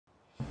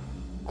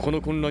こ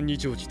の混乱に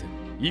乗じて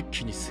一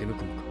気に攻め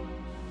込むか。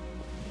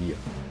いや、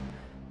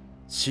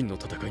真の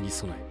戦いに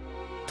備え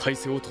体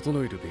制を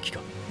整えるべきか。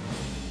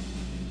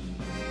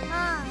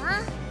あ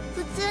あ、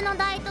普通の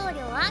大統領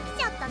飽き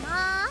ちゃった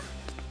な。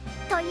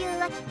という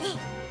わけで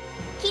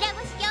きら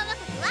ぼし共和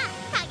国は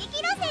過激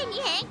路線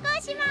に変更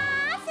しま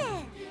す。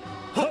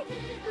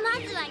ま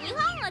ずは日本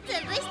を潰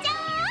しちゃお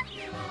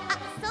う。あ、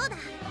そうだ、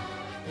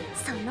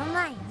その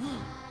前に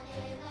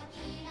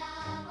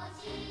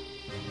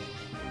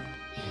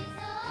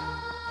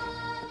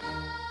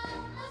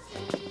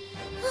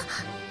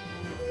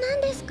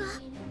何ですか？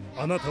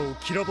あなたを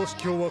きらぼし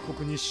共和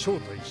国に招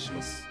待し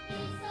ます。